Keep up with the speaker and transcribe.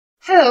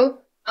Hello,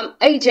 I'm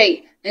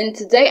AJ, and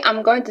today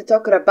I'm going to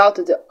talk about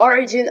the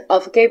origin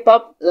of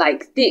K-pop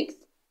Lightsticks.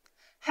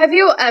 Have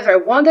you ever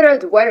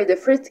wondered where the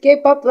first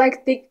K-pop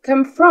Lightstick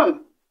came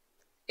from?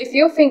 If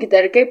you think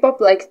that K-pop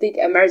Lightstick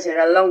emerged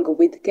along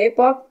with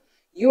K-pop,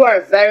 you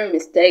are very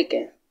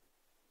mistaken.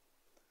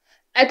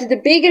 At the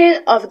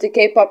beginning of the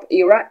K-pop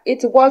era,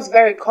 it was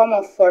very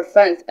common for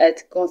fans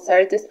at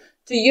concerts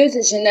to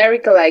use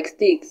generic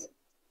Lightsticks.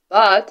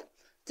 But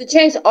to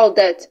change all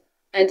that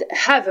and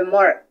have a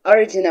more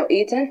original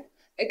item,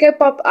 a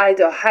K-pop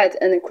idol had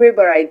an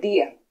incredible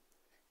idea,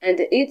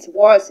 and it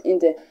was in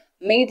the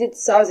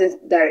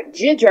mid-2000s that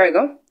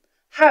G-Dragon,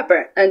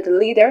 rapper and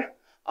leader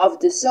of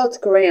the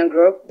South Korean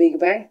group Big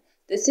Bang,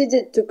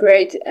 decided to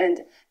create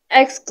an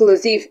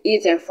exclusive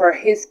item for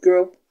his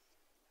group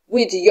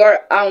with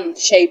your own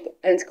shape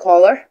and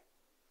color.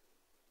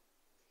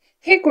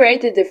 He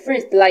created the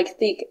first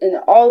lightstick in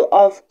all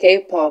of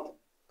K-pop,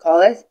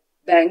 called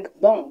Bang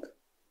Bong.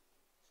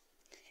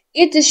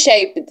 It is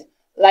shaped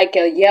like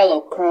a yellow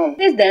chrome.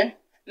 Since then,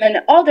 many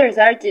other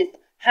artists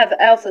have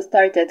also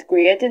started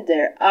creating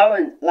their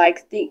own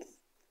lightsticks.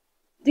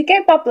 The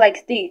K-pop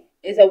lightstick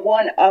is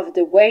one of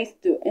the ways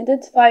to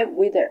identify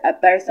whether a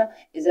person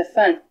is a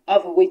fan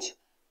of which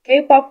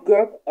K-pop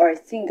group or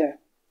singer.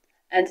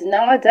 And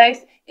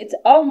nowadays, it's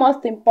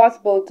almost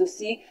impossible to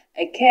see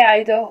a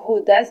K-idol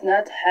who does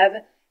not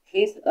have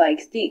his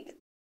lightstick.